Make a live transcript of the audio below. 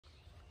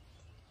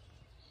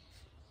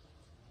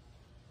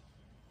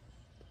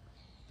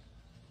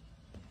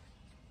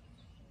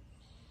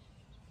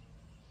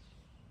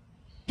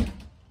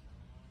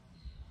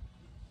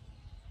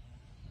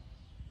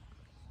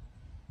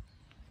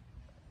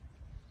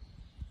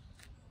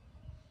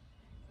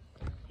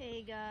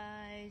Hi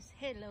guys!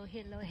 Hello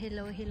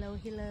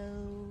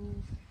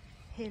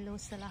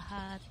sa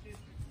lahat.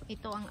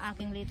 Ito ang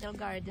aking little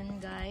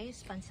garden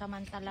guys.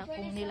 Pansamantala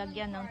kong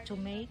nilagyan ng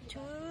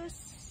tomatoes.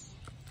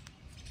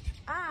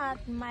 At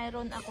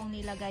mayroon akong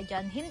nilagay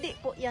dyan. Hindi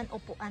po yan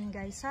upuan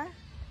guys ha.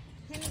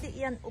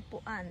 Hindi yan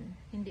upuan.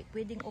 Hindi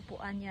pwedeng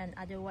upuan yan.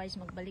 Otherwise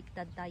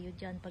magbaliktad tayo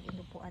dyan pag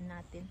inupuan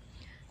natin.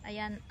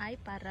 Ayan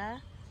ay para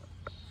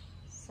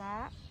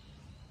sa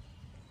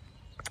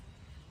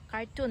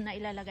cartoon na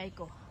ilalagay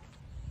ko.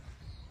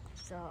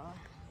 So,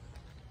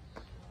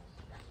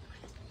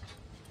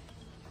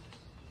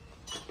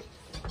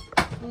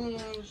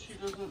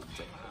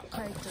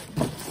 cartoon.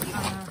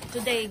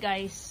 Today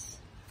guys,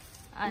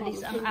 alis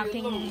ang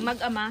aking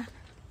mag-ama.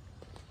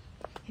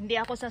 Hindi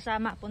ako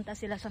sasama. Punta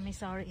sila sa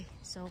Missouri.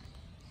 So,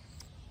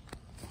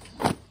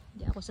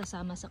 hindi ako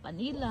sasama sa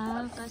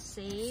kanila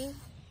kasi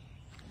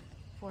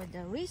for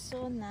the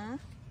reason na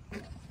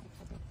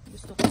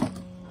gusto kong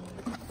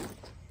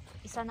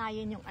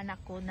isanayin yung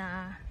anak ko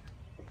na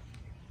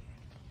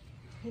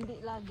hindi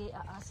lagi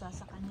aasa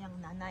sa kanyang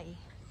nanay.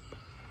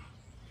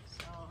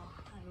 So,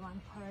 I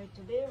want her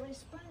to be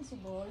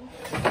responsible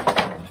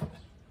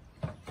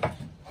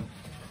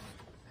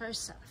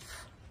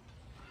herself.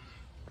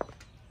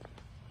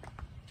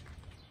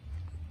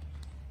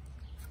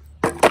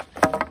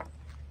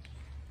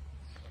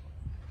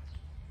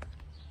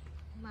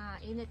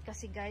 Mainit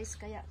kasi guys,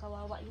 kaya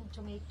kawawa yung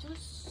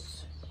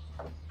tomatoes.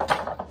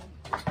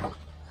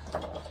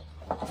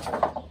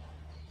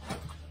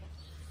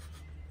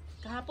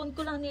 Kahapon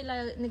ko lang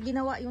nila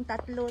ginawa yung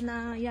tatlo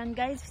na yan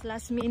guys,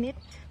 last minute.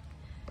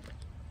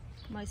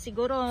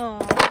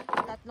 Siguro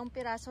 3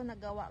 piraso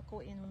nagawa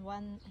ko in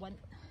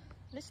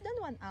less than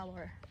 1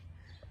 hour.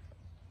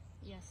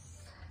 Yes.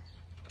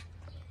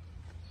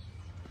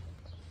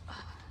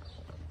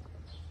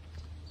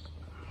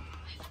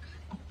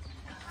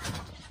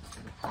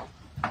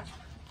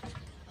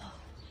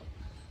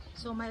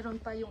 So mayroon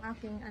pa yung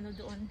aking ano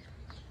doon.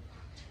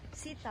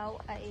 Sitaw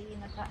ay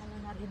nakaano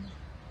na rin.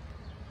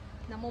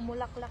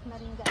 Namumulaklak na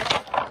rin guys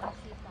ang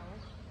sitaw.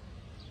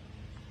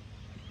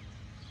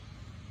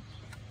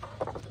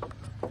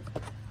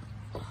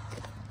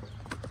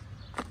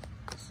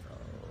 So,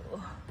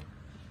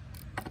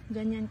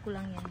 ganyan ko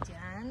lang yan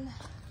dyan.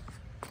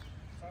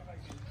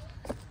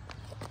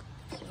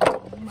 So,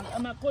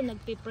 mag-ama ko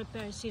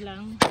nagpe-prepare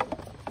silang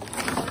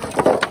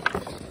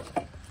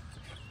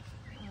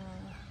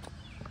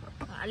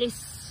alis.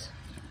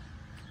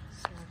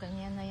 So,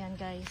 ganyan na yan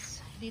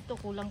guys. Dito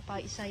kulang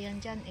pa isa yan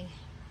dyan eh.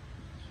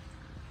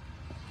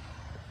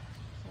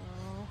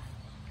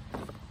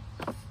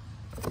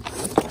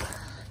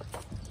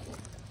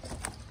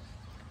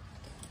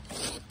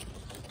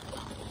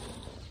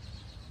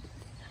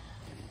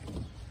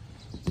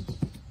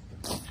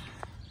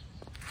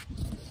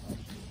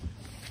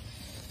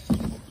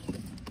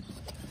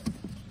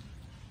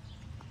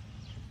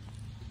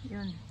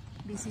 Yun,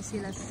 busy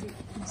sila si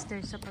Mr.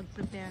 sa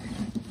pag-prepare.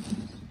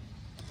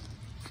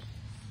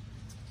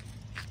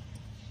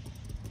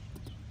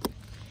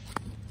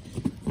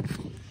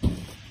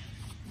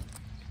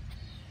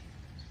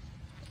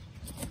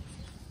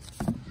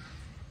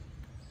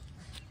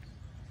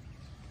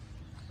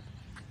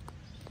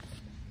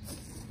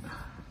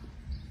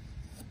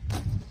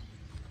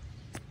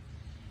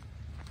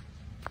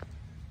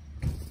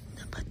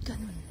 Dapat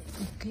ganun,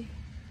 okay?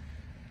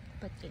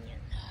 Dapat ganyan.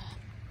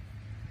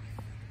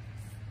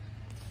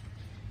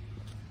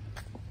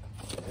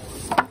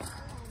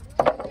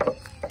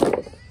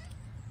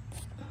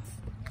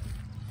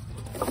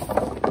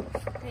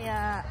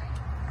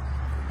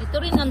 Ito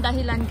rin ang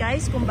dahilan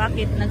guys kung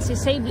bakit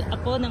nagsisave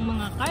ako ng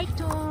mga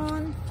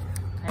carton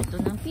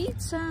ng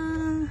pizza.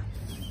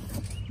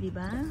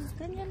 Diba?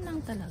 Ganyan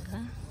lang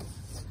talaga.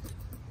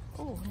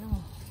 Oh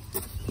no.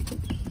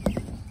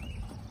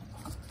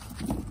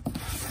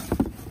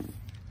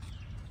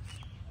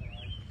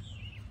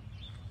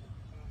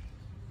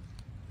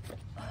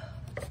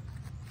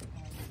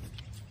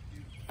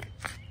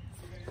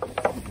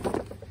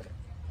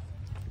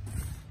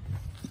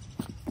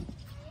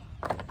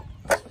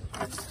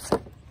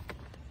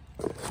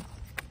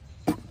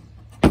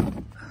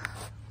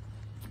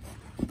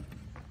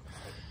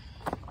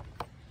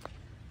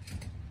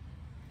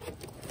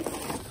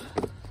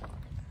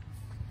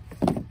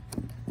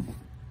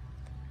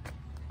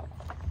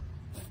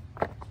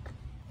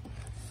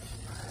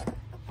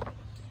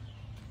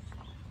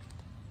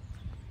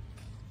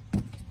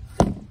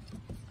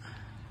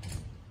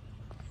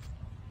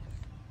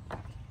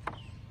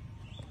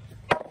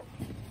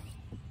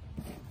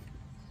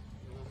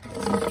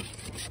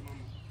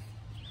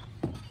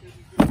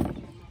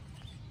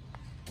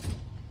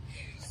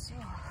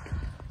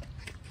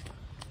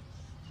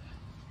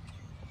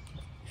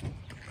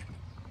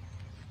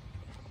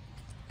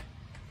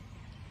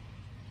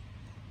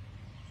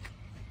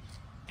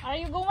 Are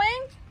you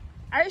going?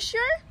 Are you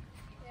sure?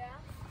 Yeah.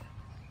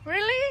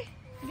 Really?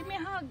 Give me a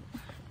hug.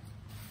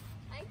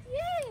 I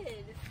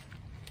did.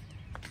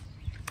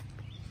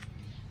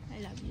 I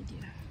love you,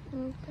 dear.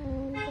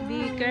 Okay.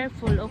 Be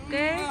careful,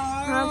 okay?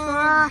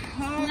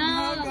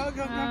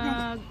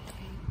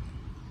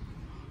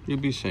 You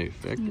be safe,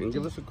 Vic, and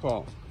give us a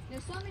call.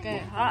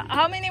 Okay.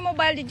 How many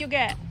mobile did you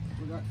get?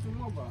 We got 2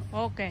 mobile.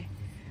 Okay.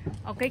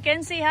 Okay,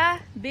 Kenzie, ha?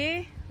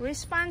 Be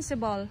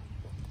responsible.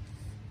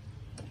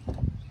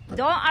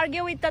 Don't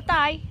argue with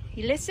tatay.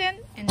 Listen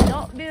and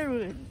don't be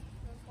rude.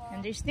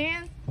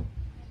 Understand?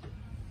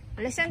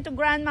 Listen to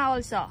grandma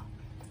also.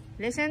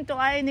 Listen to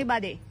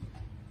anybody.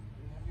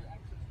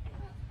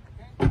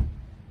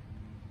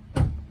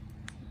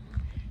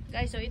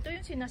 Guys, so ito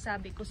yung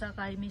sinasabi ko sa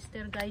kay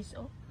Mr. Guys,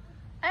 oh.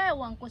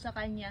 Ewan ko sa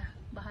kanya.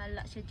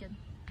 Bahala siya dyan.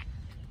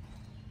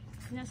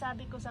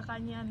 Sinasabi ko sa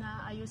kanya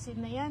na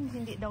ayusin na yan.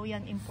 Hindi daw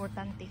yan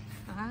importante.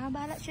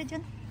 Bahala siya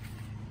dyan.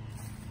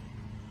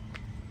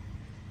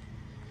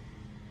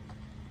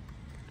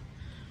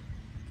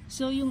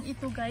 So yung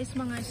ito guys,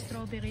 mga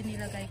strawberry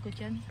nilagay ko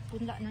dyan.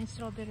 Punla ng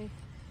strawberry.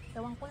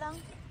 Ewan ko lang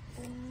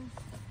kung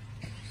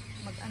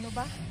mag-ano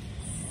ba.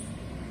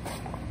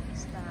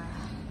 Basta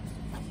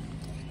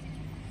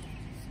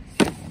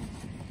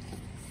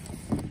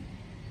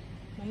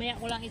mamaya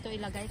ko lang ito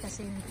ilagay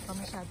kasi hindi pa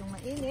masyadong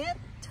mainit.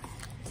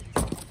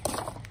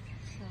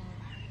 So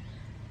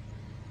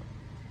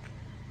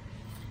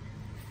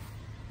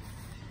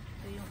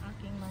ito yung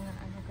aking mga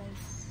ano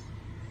guys.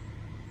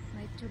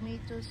 May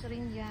tomatoes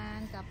rin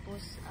yan.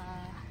 Tapos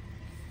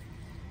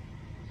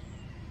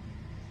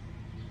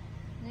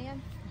ano yan?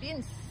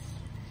 Beans.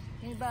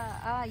 Yan ba?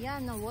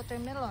 Yan.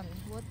 Watermelon.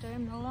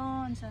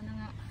 Watermelon. Sana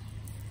nga.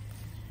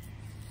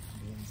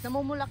 Beans.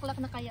 Namumulaklak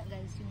na kaya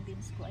guys yung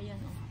beans ko.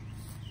 Ayan oh.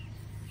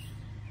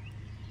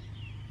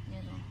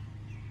 Yan oh.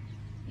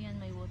 Yan,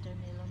 may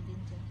watermelon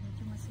din dyan.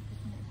 Medyo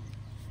masikip na.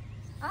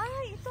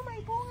 Ay, ito may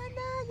bunga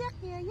na. Yak,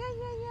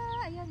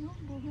 ayan oh,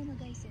 bunga na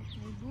guys.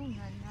 May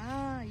bunga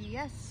na.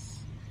 Yes.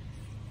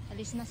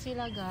 Alis na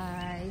sila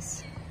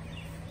guys.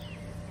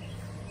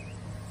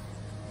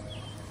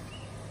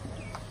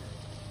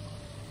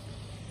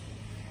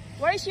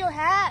 Where's your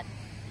hat?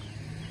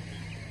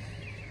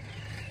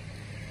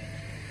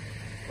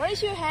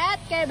 Where's your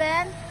hat,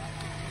 Kevin?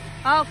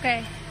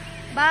 Okay.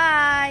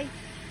 Bye.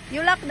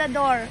 You lock the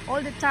door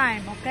all the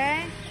time,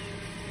 okay?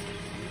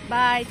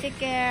 Bye. Take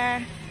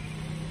care.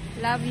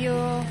 Love you.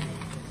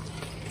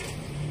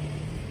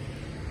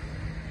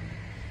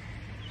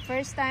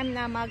 First time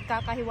na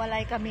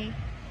magkakahiwalay kami.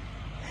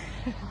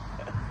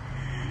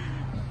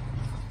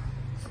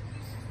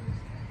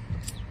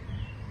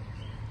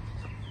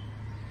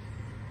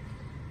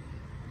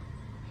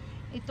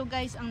 Ito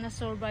guys ang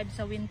na-survive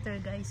sa winter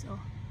guys,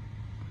 oh.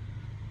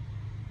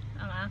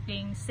 Ang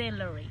aking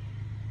celery.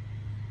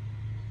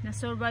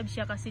 Na-survive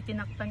siya kasi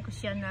tinakpan ko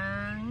siya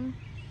ng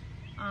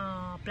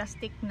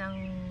plastic ng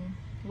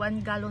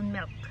 1 gallon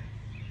milk.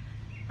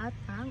 At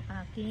ang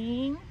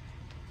aking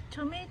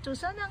tomato.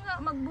 Sana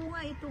nga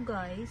magbunga ito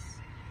guys.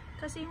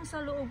 Kasi yung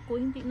sa loob ko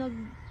hindi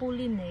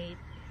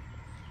nag-pollinate.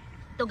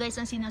 Ito guys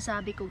ang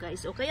sinasabi ko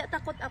guys. O kaya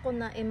takot ako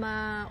na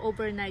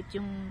ma-overnight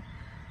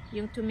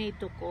yung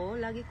tomato ko.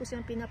 Lagi ko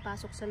siyang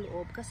pinapasok sa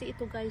loob. Kasi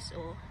ito guys,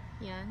 oh,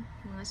 yan,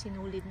 mga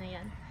sinulid na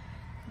yan.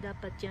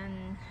 Dapat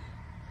yan,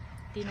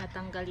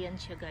 tinatanggal yan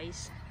siya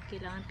guys.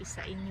 Kailangan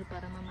pisain nyo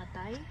para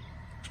mamatay.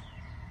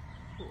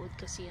 Buod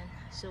kasi yan.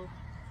 So,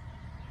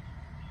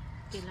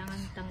 kailangan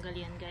tanggal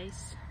yan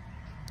guys.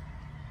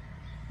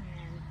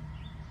 Ayan.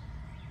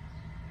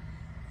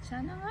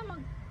 Sana nga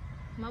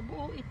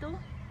mabuo ito.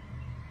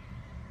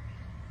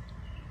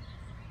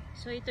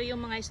 So ito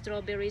yung mga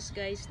strawberries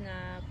guys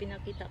na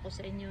pinakita ko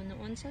sa inyo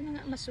noon. Sana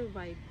nga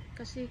ma-survive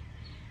kasi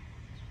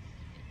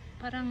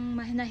parang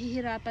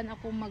nahihirapan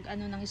ako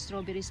mag-ano ng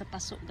strawberry sa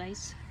paso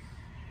guys.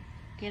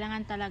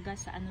 Kailangan talaga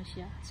sa ano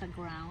siya, sa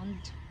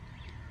ground.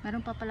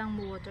 Meron pa palang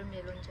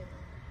watermelon dyan.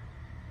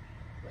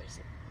 Where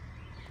is it?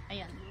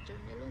 Ayan,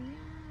 watermelon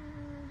yan.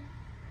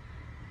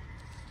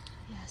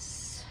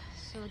 Yes.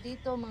 So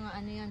dito mga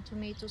ano yan,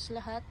 tomatoes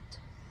lahat.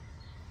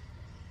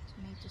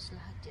 Tomatoes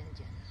lahat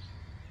dyan.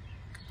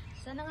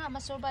 Sana nga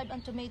ma-survive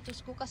ang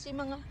tomatoes ko kasi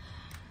mga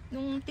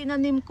nung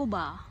tinanim ko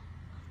ba,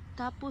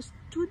 tapos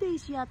 2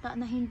 days yata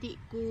na hindi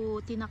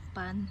ko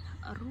tinakpan.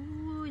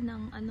 Aroy,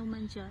 ng ano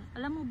man siya.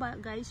 Alam mo ba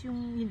guys,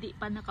 yung hindi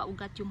pa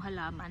nakaugat yung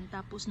halaman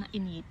tapos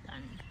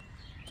nainitan.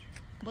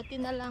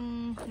 Buti na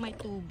lang may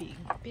tubig.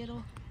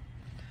 Pero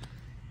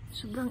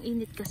sobrang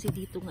init kasi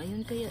dito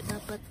ngayon kaya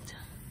dapat.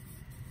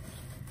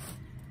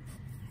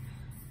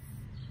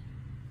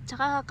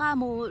 Tsaka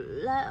kamo,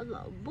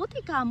 buti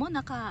kamo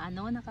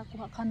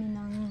nakakuha kami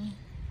ng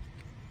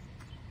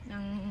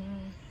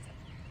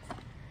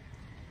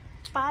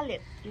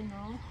pallet, you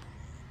know.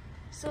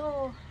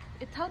 So,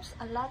 it helps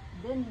a lot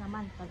din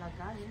naman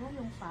talaga, you know,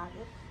 yung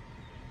pallet.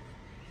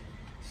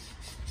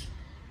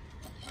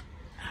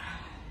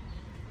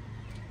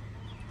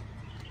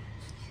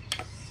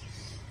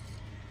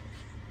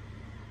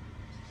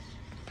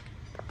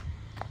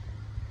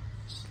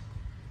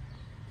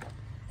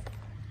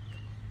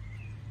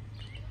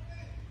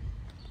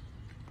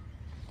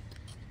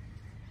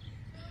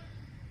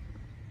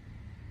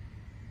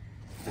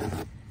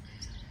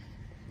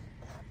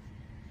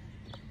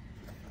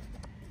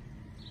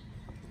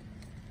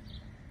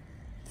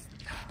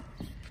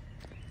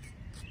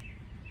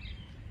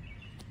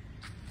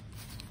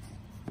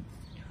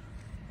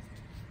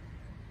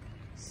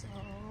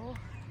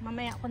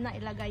 mamaya ko na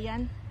ilagay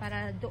yan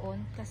para doon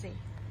kasi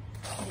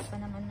hindi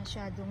pa naman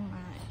masyadong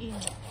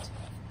mainit.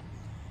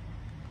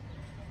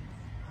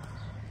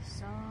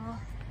 So,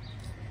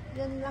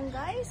 yun lang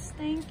guys.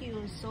 Thank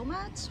you so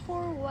much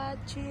for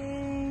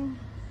watching.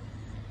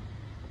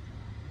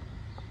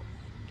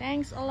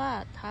 Thanks a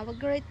lot. Have a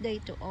great day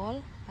to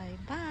all.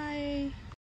 Bye bye.